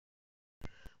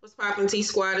What's poppin', T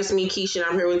Squad? It's me, Keisha, and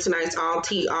I'm here with tonight's All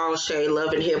Tea, All Shay,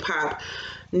 Love and Hip Hop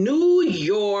New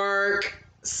York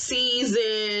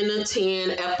Season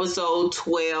 10, Episode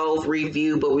 12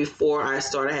 review. But before I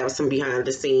start, I have some behind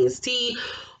the scenes tea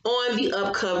on the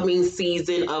upcoming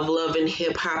season of Love and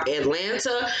Hip Hop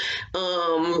Atlanta.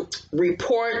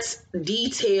 Reports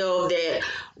detail that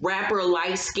rapper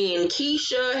light skinned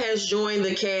Keisha has joined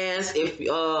the cast. If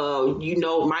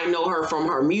might know her from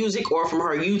her music or from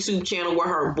her YouTube channel with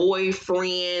her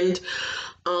boyfriend.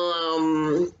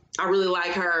 I really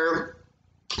like her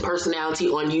personality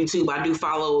on YouTube. I do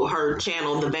follow her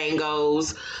channel, The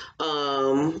Bangos.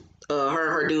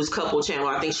 Her dude's couple channel.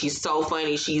 I think she's so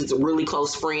funny. She's really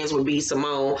close friends with B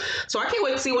Simone. So I can't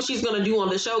wait to see what she's gonna do on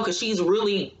the show, because she's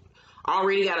really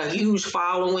already got a huge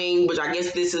following, which I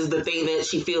guess this is the thing that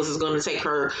she feels is going to take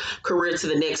her career to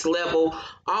the next level.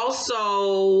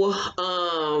 Also,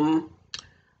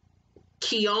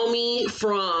 Kiyomi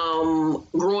from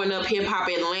Growing Up Hip Hop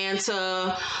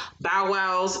Atlanta, Bow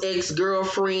Wow's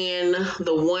ex-girlfriend,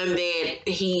 the one that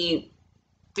he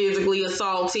physically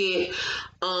assaulted,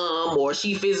 or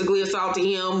she physically assaulted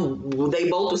him. They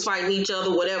both was fighting each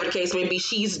other, whatever the case may be.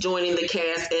 She's joining the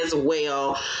cast as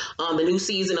well. The new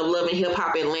season of Love and Hip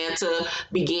Hop Atlanta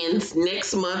begins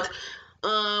next month.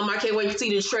 I can't wait to see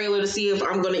the trailer to see if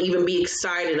I'm going to even be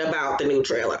excited about the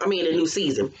new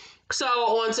season. So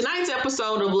on tonight's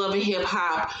episode of Love and Hip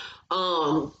Hop,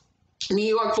 New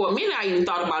York, for a minute I even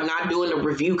thought about not doing a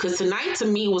review, because tonight to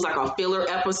me was like a filler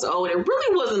episode. It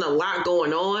really wasn't a lot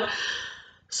going on.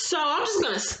 So I'm just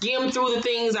going to skim through the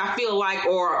things I feel like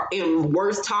are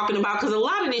worth talking about, because a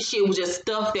lot of this shit was just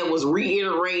stuff that was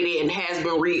reiterated and has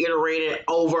been reiterated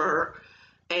over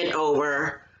and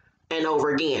over and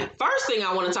over again. First thing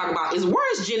I want to talk about is,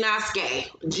 where's Janaske,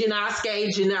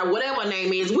 whatever her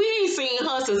name is. We ain't seen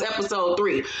her since episode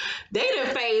 3. They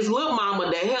done phased Lil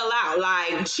Mama the hell out.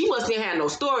 Like, she must have had no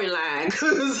storyline,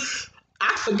 because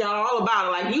I forgot all about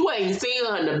her. Like, you ain't seen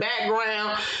her in the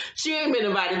background. She ain't been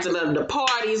invited to none of the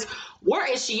parties. Where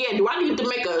is she at? Do I need to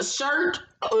make a shirt?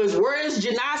 Where is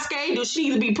Janaske? Does she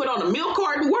need to be put on a milk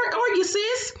carton? Where are you,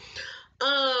 sis?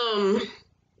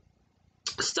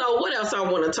 So what else I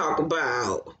want to talk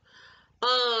about?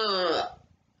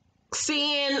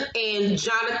 Sin and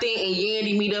Jonathan and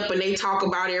Yandy meet up and they talk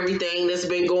about everything that's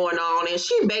been going on, and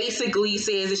she basically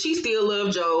says that she still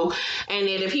loves Joe, and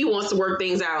that if he wants to work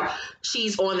things out,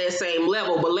 she's on that same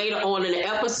level. But later on in the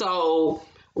episode,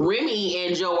 Remy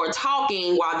and Joe are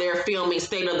talking while they're filming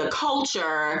State of the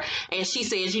Culture, and she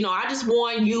says, I just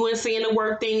want you and Sin to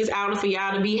work things out and for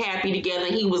y'all to be happy together.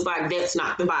 And he was like, that's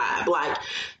not the vibe. Like,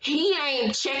 he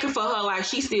ain't checking for her like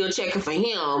she's still checking for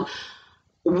him,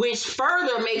 which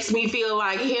further makes me feel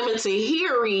like him and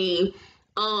Tahiri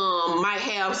might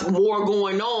have more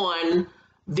going on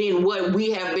than what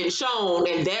we have been shown.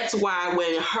 And that's why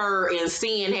when her and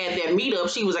Sin had that meetup,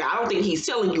 she was like, I don't think he's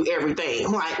telling you everything.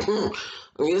 I'm like,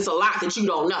 it's a lot that you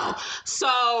don't know.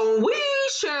 So we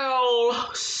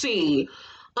shall see.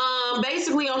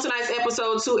 Basically on tonight's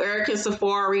episode 2, Eric and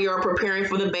Safari are preparing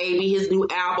for the baby. His new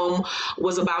album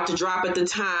was about to drop at the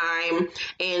time,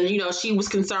 and she was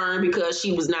concerned because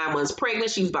she was 9 months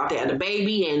pregnant. She was about to have the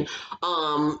baby, and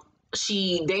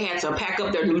they had to pack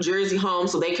up their New Jersey home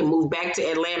so they can move back to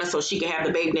Atlanta so she can have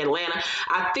the baby in Atlanta.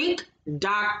 I think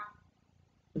I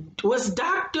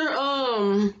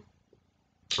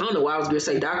don't know why I was gonna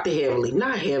say Dr. Heavenly,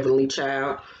 not Heavenly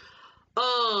Child.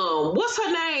 What's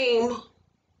her name?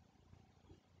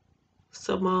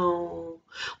 Simone.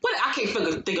 What? I can't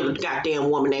think of the goddamn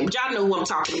woman name, but y'all know who I'm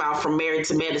talking about from Married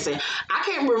to Medicine. I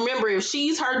can't remember if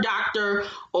she's her doctor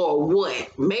or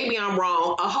what. Maybe I'm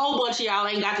wrong. A whole bunch of y'all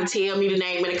ain't got to tell me the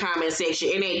name in the comment section.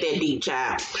 It ain't that deep,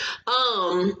 child.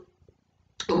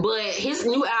 But his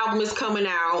new album is coming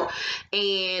out,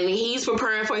 and he's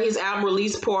preparing for his album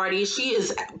release party. She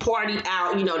is partied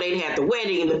out. They had the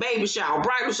wedding, the baby shower,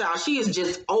 bridal shower. She is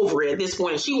just over it at this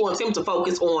point. She wants him to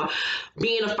focus on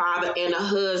being a father and a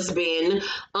husband.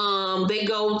 They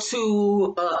go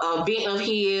to an event of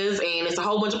his, and it's a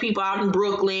whole bunch of people out in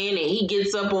Brooklyn, and he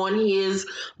gets up on his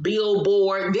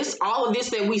billboard. All of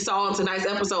this that we saw in tonight's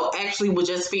episode actually was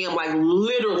just filmed like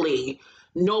literally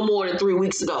no more than 3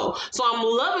 weeks ago. So I'm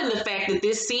loving the fact that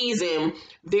this season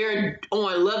they're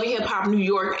on Love and Hip Hop New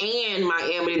York and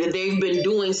Miami, that they've been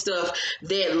doing stuff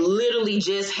that literally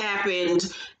just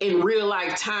happened in real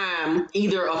life time,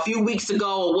 either a few weeks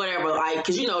ago or whatever. Like,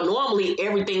 because normally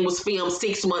everything was filmed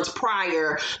 6 months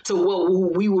prior to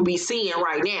what we will be seeing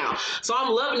right now. So I'm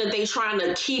loving that they trying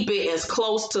to keep it as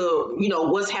close to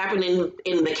what's happening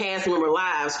in the cast member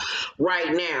lives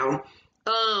right now.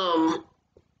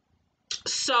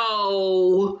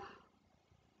 So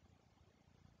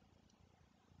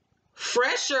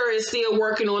Pressure is still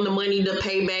working on the money to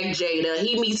pay back Jada.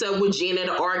 He meets up with Jen at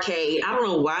the arcade. I don't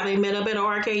know why they met up at the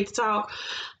arcade to talk.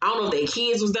 I don't know if their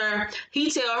kids was there. He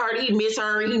tell her that he miss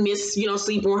her. He miss,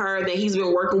 sleeping with her, that he's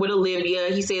been working with Olivia.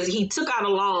 He says he took out a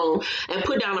loan and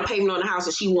put down a payment on the house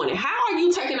that she wanted. How are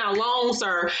you taking out loans,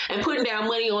 sir, and putting down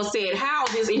money on said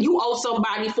houses and you owe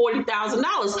somebody $40,000?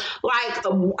 Like,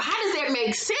 how does that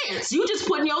make sense? You just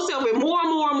putting yourself in more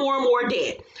and more and more and more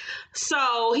debt.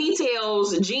 So he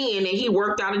tells Jen that he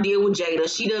worked out a deal with Jada.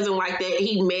 She doesn't like that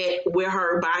he met with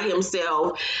her by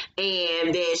himself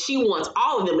and that she wants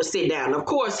all of them to sit down. Of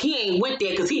course, he ain't with that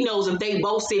because he knows if they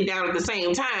both sit down at the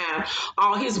same time,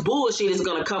 all his bullshit is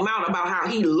going to come out about how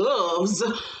he loves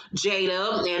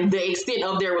Jada and the extent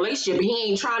of their relationship. He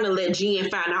ain't trying to let Jen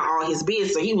find out all his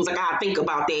business. So he was like, I'll think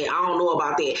about that. I don't know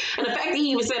about that. And the fact that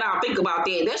he even said, I'll think about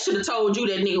that, that should have told you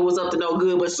that nigga was up to no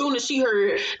good. But as soon as she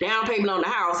heard down payment on the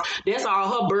house, that's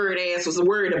all her bird ass was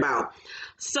worried about.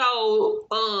 So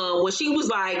when she was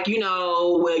like,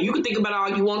 well, you can think about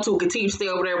all you want to, continue to stay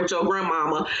over there with your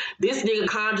grandmama, this nigga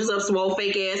conjures up some old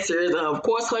fake ass tears. Of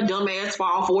course, her dumb ass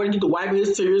fall for it to wipe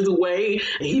his tears away,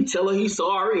 and he tell her he's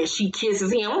sorry, and she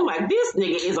kisses him. I'm like, this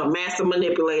nigga is a master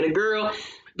manipulator, girl.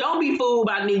 Don't be fooled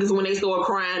by niggas when they start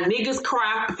crying. Niggas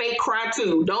cry, fake cry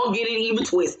too. Don't get it even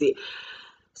twisted.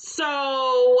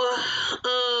 So,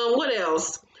 what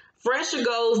else? Fresher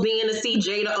goes then to see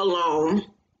Jada alone.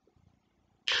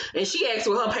 And she asks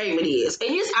what her payment is.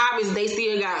 And it's obvious they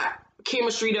still got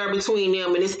chemistry there between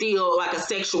them, and it's still like a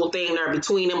sexual thing there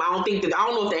between them. I don't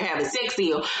know if they're having sex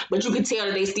still, but you can tell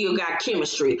that they still got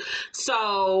chemistry.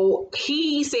 So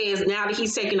he says now that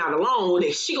he's taking out a loan,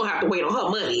 that she gonna have to wait on her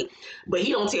money. But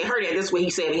he don't tell her that. That's what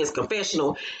he said in his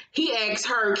confessional. He asks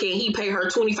her, can he pay her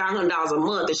 $2,500 a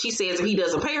month? And she says if he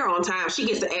doesn't pay her on time, she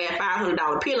gets to add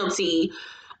 $500 penalty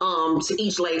to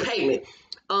each late payment.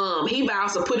 He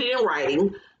vows to put it in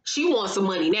writing. She wants some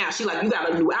money now. She like, you got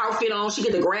a new outfit on. She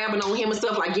get to grabbing on him and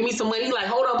stuff. Like, give me some money. He like,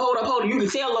 hold up. You can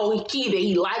tell low key that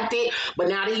he liked it, but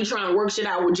now that he trying to work shit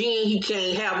out with Jen, he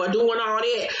can't have her doing all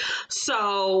that.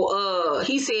 So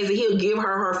he says that he'll give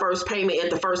her first payment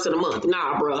at the first of the month.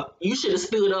 Nah, bro, you should have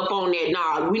stood up on that.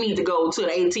 Nah, we need to go to the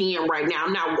ATM right now.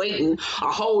 I'm not waiting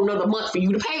a whole nother month for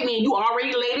you to pay me, and you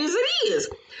already late as it is.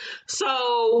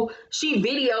 So she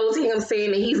videos him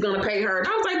saying that he's going to pay her. And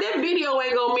I was like, that video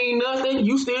ain't going to mean nothing.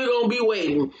 You still going to be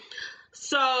waiting.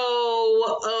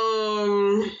 So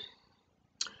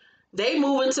they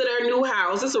move into their new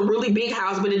house. It's a really big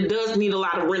house, but it does need a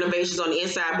lot of renovations on the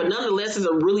inside. But nonetheless, it's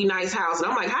a really nice house. And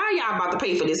I'm like, how are y'all about to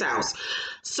pay for this house?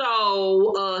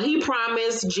 So he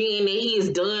promised Jen that he is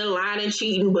done lying and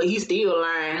cheating, but he's still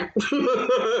lying.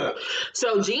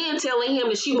 So Jen telling him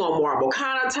that she wants marble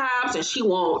countertops and she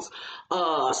wants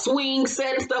swing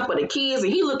set and stuff for the kids,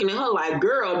 and he looking at her like,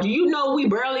 girl, do you know we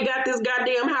barely got this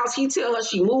goddamn house? He tell her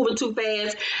she moving too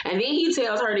fast, and then he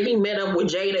tells her that he met up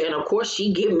with Jada, and of course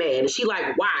she get mad, and she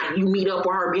like, why you meet up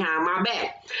with her behind my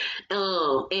back?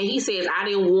 And he says, I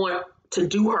didn't want to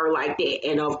do her like that,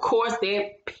 and of course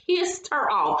that pissed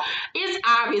her off. It's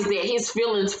obvious that his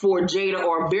feelings for Jada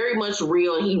are very much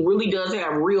real, and he really does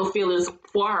have real feelings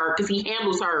for her because he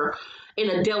handles her in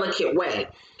a delicate way.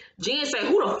 Jen say,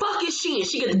 who the fuck is she? And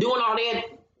she gets doing all that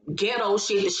ghetto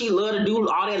shit that she love to do,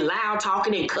 all that loud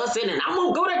talking and cussing, and I'm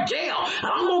gonna go to jail, and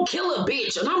I'm gonna kill a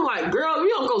bitch. And I'm like, girl, you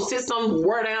don't go sit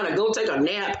somewhere down and go take a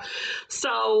nap.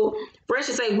 So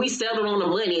Fresher say, we settled on the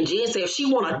money, and Jen said, if she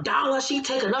want $1, she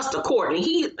taking us to court. And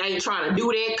he ain't trying to do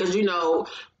that because,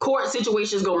 court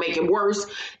situations gonna make it worse.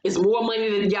 It's more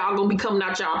money that y'all gonna be coming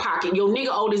out y'all pocket. Yo, nigga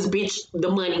owe this bitch the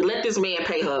money. Let this man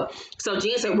pay her. So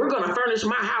Jen said, we're gonna furnish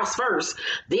my house first,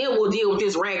 then we'll deal with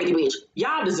this raggedy bitch.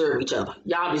 Y'all deserve each other.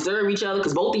 Y'all deserve each other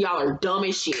because both of y'all are dumb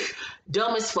as shit.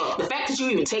 Dumb as fuck. The fact that you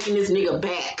even taking this nigga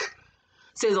back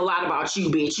says a lot about you,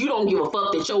 bitch. You don't give a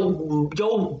fuck that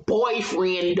your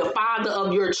boyfriend, the father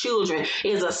of your children,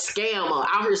 is a scammer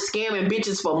out here scamming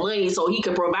bitches for money so he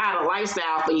can provide a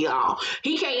lifestyle for y'all.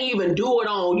 He can't even do it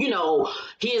on,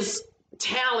 his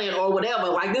talent or whatever.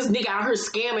 Like, this nigga out here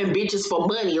scamming bitches for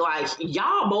money. Like,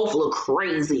 y'all both look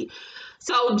crazy.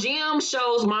 So Jim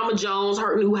shows Mama Jones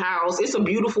her new house. It's a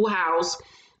beautiful house.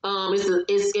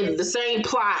 It's in the same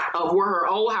plot of where her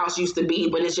old house used to be,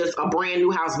 but it's just a brand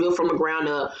new house built from the ground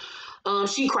up.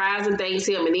 She cries and thanks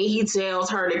him, and then he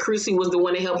tells her that Chrissy was the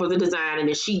one that helped with the design, and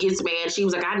then she gets mad. She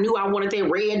was like, I knew I wanted that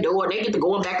red door. They get to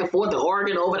going back and forth and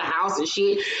arguing over the house and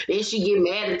shit. Then she get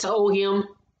mad and told him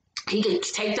he could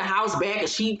take the house back, and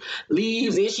she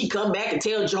leaves, and she come back and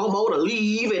tell Jomo to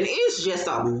leave, and it's just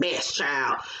a mess,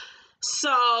 child.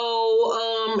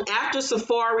 So after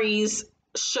Safari's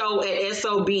show at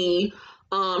SOB,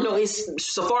 No, it's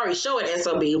Safari Show at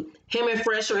SOB. Him and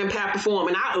Fresher and Pat perform,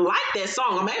 and I like that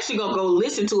song. I'm actually gonna go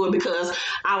listen to it because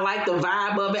I like the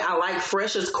vibe of it. I like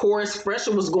Fresher's chorus.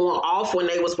 Fresher was going off when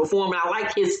they was performing. I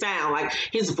like his sound. Like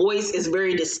his voice is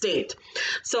very distinct.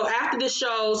 So after the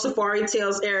show, Safari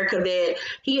tells Erica that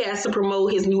he has to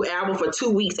promote his new album for 2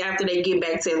 weeks after they get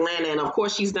back to Atlanta, and of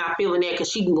course she's not feeling that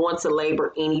because she can go into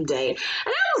labor any day. And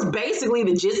that was basically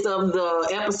the gist of the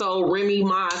episode. Remy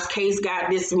Ma's case got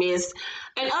dismissed.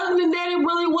 And other than that, it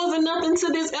really wasn't nothing to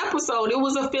this episode. It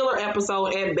was a filler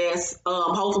episode at best.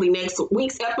 Hopefully next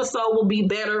week's episode will be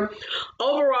better.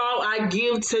 Overall, I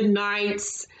give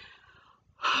tonight's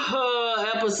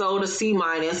episode a C-.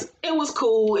 It was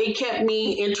cool. It kept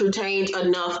me entertained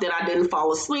enough that I didn't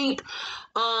fall asleep.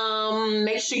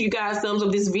 Make sure you guys thumbs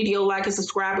up this video, like and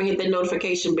subscribe, and hit that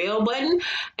notification bell button.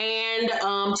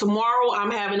 And tomorrow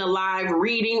I'm having a live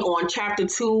reading on chapter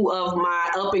 2 of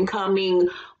my up and coming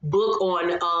book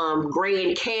on Gray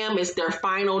and Cam. It's their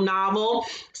final novel,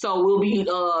 so we'll be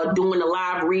doing a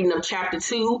live reading of chapter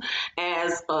 2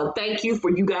 as a thank you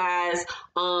for you guys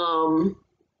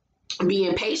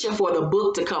being patient for the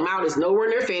book to come out. It's nowhere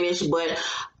near finished, but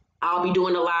I'll be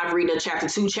doing a live reading of chapter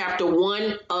 2. Chapter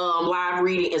 1 live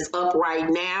reading is up right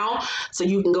now, so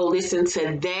you can go listen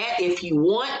to that if you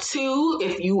want to.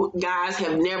 If you guys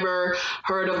have never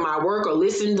heard of my work or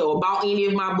listened or about any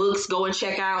of my books, go and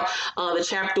check out the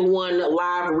chapter 1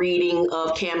 live reading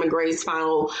of Cam and Gray's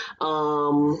final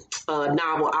novel.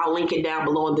 I'll link it down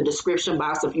below in the description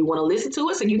box if you want to listen to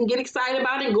it, so you can get excited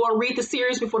about it and go and read the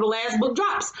series before the last book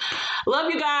drops.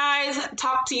 Love you guys.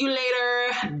 Talk to you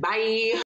later. Bye.